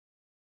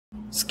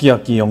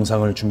스키야키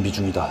영상을 준비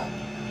중이다.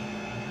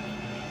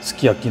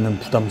 스키야키는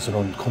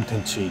부담스러운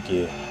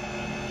컨텐츠이기에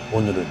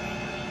오늘은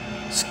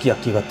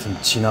스키야키 같은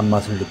진한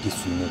맛을 느낄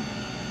수 있는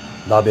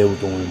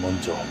나베우동을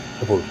먼저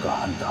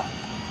해볼까 한다.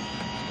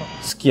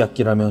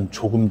 스키야키라면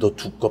조금 더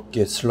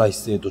두껍게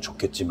슬라이스해도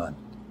좋겠지만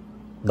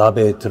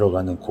나베에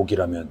들어가는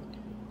고기라면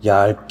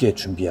얇게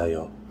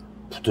준비하여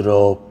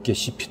부드럽게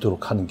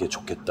씹히도록 하는 게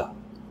좋겠다.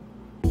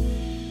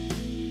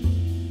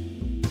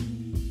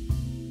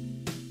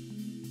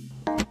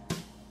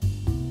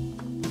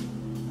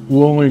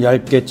 우엉을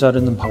얇게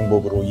자르는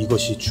방법으로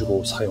이것이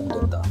주로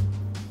사용된다.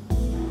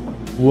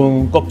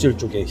 우엉은 껍질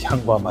쪽에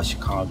향과 맛이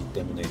강하기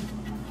때문에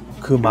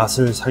그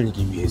맛을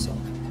살리기 위해서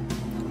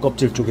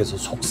껍질 쪽에서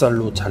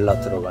속살로 잘라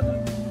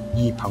들어가는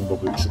이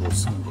방법을 주로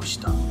쓰는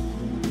것이다.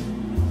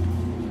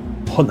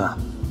 허나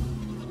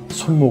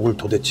손목을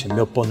도대체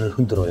몇 번을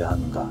흔들어야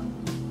하는가?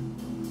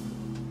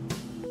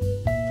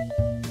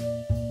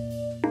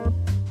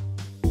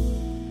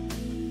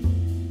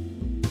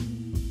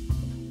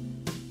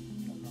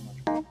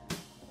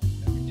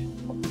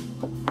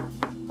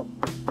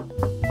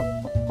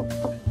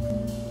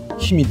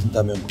 힘이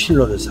든다면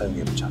필러를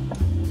사용해보자.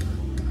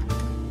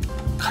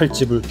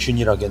 칼집을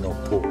균일하게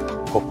넣고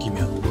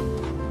벗기면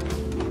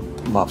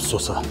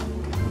맙소사,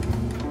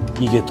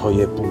 이게 더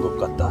예쁜 것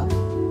같다.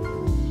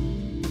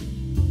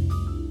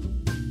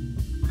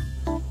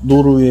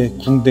 노루의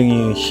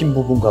궁뎅이의 흰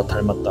부분과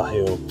닮았다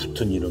하여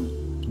붙은 이름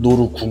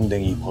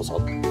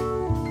노루궁뎅이버섯.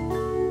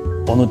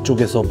 어느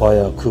쪽에서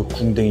봐야 그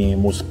궁뎅이의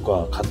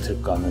모습과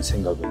같을까 하는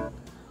생각은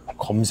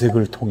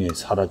검색을 통해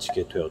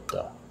사라지게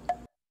되었다.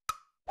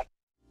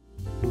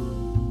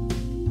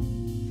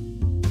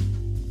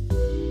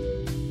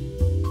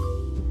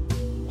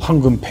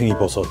 황금팽이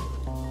버섯.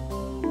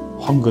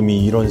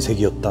 황금이 이런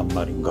색이었단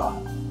말인가.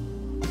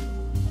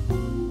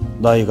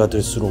 나이가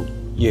들수록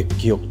옛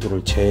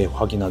기억들을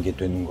재확인하게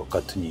되는 것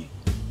같으니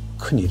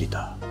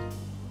큰일이다.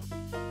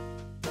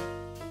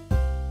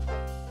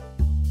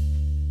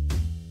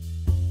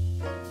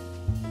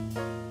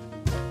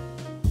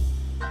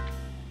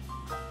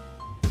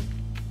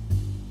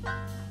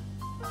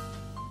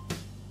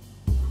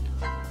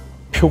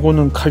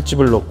 표고는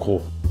칼집을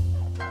넣고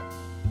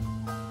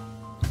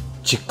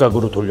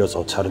직각으로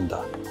돌려서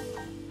자른다.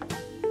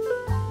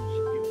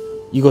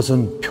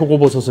 이것은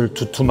표고버섯을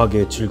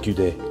두툼하게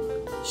질기되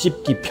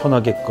씹기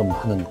편하게끔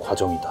하는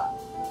과정이다.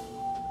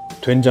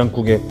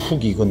 된장국에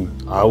푹 익은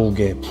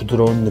아욱의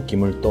부드러운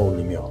느낌을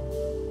떠올리며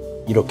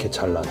이렇게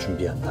잘라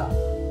준비한다.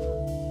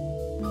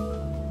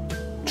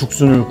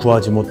 죽순을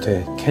구하지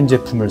못해 캔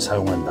제품을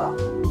사용한다.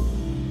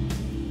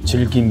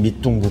 질긴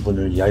밑둥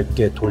부분을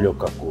얇게 돌려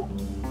깎고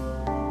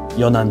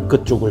연한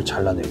끝쪽을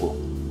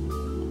잘라내고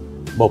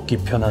먹기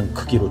편한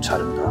크기로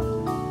자른다.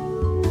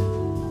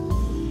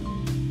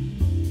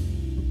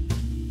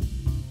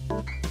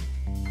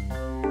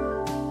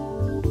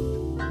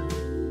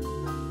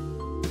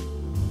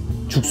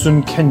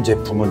 죽순 캔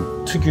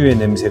제품은 특유의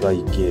냄새가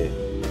있기에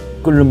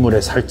끓는 물에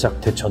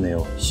살짝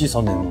데쳐내어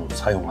씻어낸 후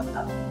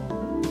사용한다.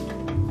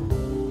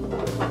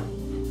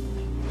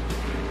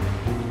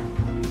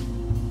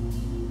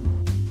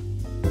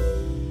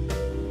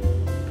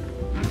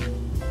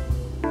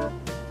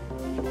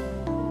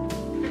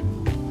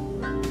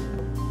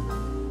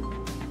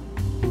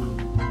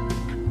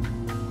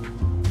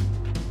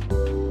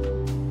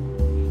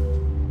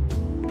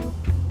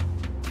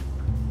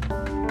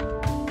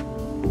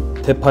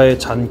 대파에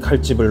잔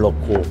칼집을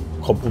넣고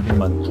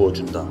겉부분만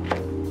구워준다.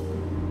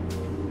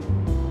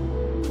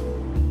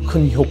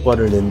 큰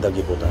효과를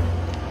낸다기보단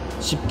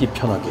씹기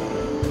편하게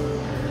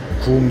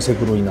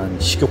구움색으로 인한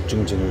식욕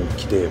증진을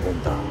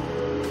기대해본다.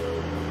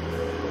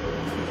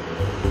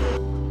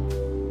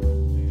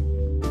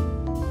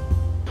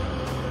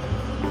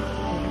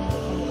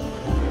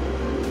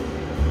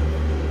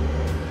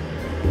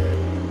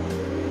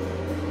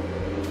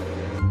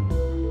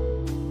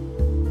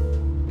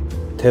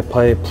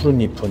 대파의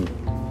푸른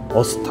잎은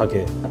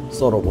어슷하게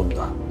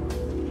썰어본다.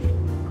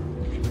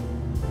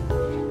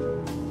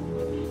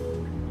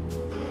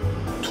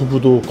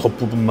 두부도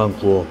겉부분만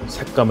구워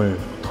색감을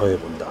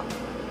더해본다.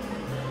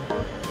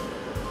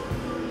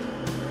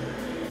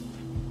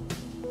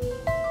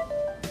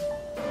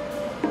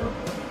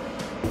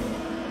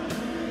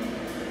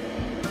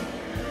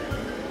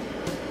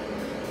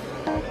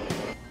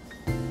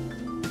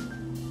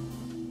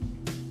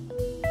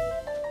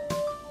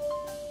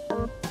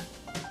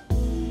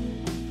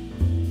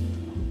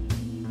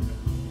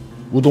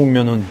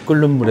 우동면은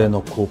끓는 물에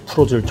넣고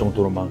풀어질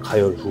정도로만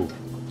가열 후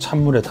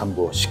찬물에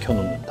담궈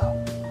식혀놓는다.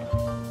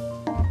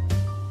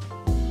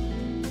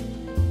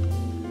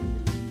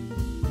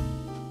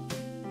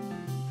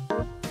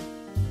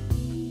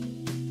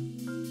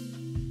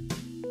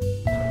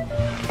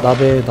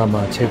 나베에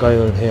담아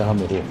재가열해야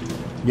하므로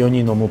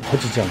면이 너무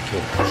퍼지지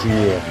않게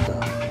주의해야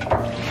한다.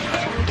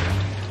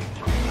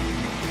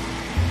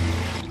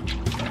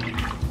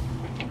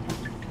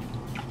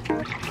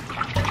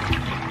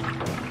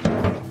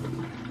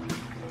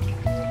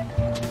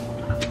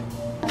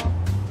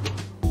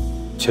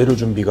 재료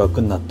준비가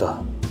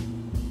끝났다.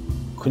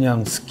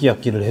 그냥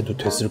스키야키를 해도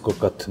됐을 것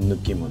같은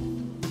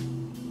느낌은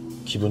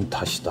기분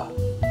탓이다.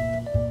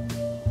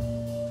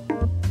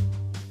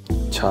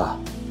 자,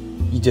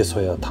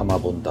 이제서야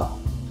담아본다.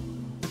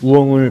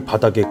 우엉을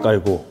바닥에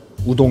깔고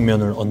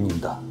우동면을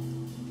얹는다.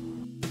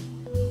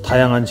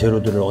 다양한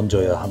재료들을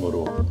얹어야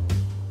하므로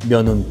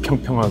면은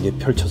평평하게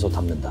펼쳐서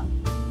담는다.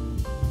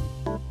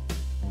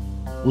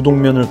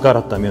 우동면을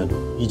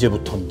깔았다면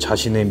이제부턴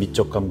자신의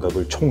미적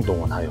감각을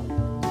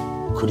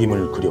총동원하여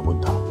그림을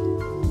그려본다.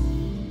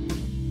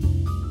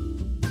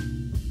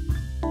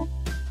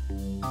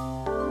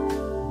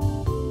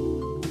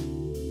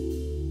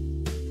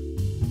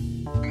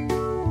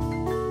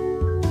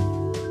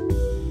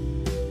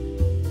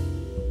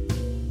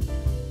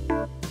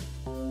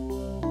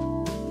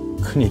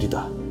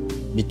 큰일이다.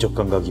 미적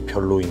감각이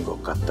별로인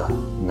것 같다.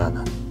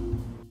 나는.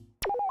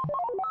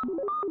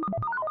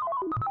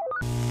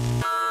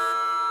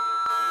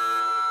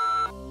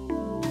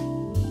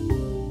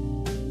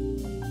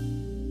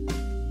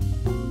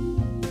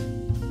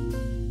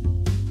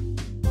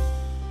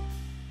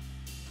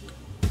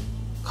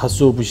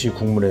 가쓰오부시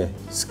국물에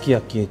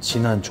스키야키의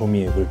진한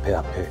조미액을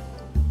배합해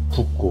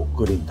붓고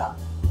끓인다.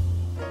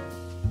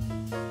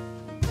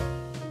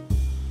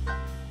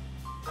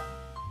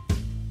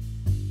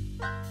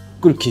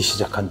 끓기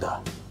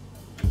시작한다.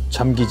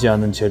 잠기지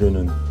않은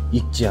재료는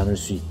익지 않을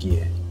수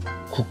있기에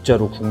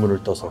국자로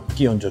국물을 떠서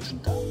끼얹어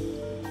준다.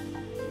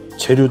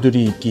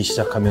 재료들이 익기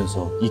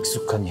시작하면서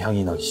익숙한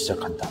향이 나기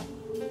시작한다.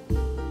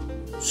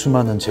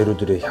 수많은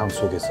재료들의 향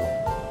속에서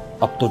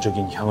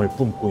압도적인 향을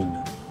뿜고 있는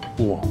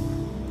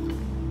우엉.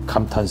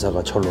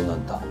 감탄사가 절로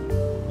난다.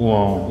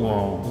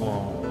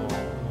 우엉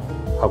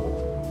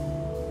하고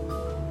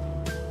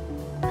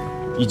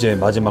이제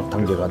마지막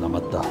단계가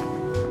남았다.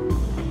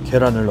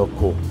 계란을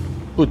넣고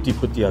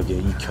뿌띠뿌띠하게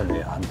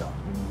익혀내야 한다.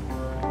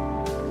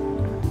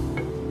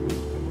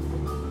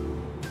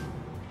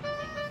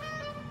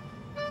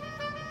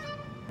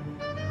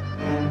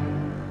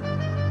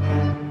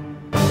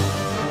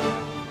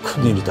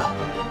 큰일이다.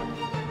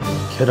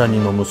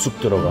 계란이 너무 쑥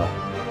들어가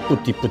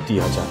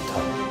뿌띠뿌띠하지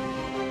않다.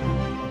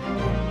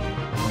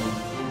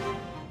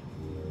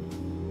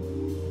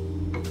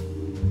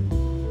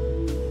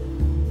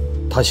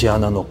 다시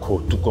하나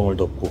넣고 뚜껑을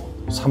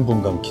덮고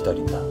 3분간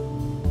기다린다.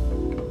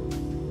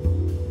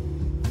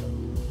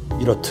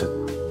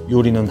 이렇듯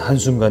요리는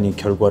한순간이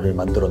결과를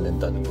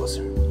만들어낸다는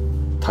것을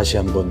다시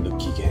한번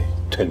느끼게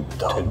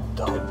된다.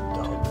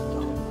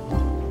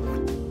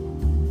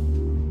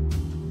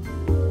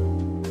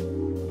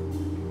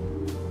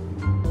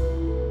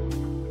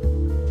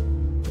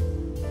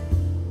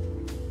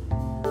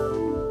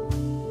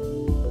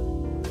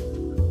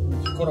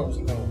 제 거라고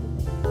생각하고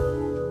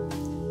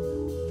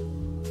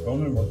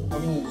면을 먼저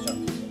확인해 주지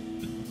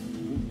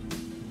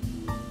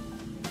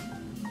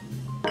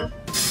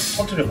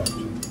않겠어? 터뜨려봐.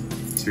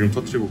 지금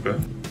터뜨려볼까요?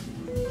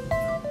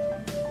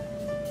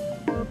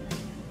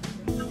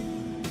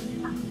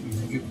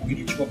 여기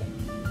고기를 찍어봐.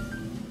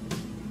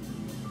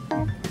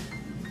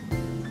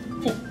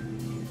 푹.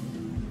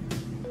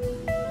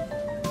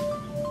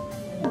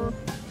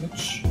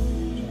 그렇지. 자,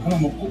 하나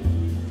먹고.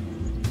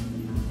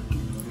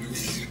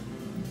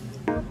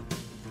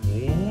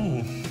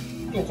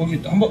 또 거기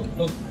한번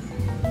더.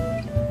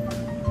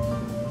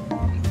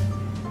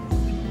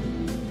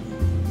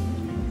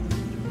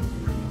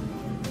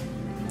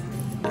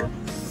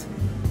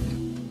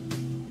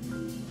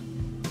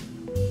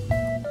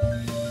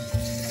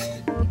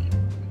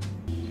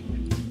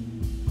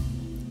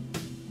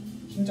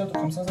 흰자도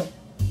감싸서.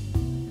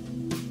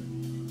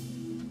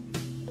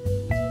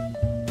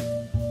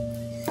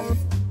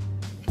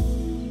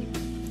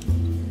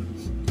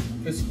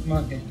 그래서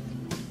그만하게.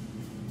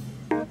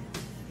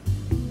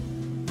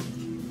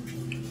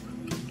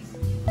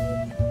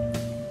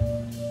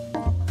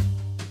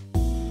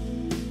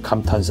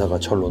 감탄사가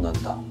절로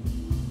난다.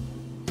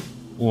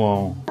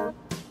 우엉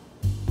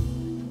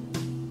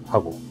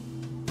하고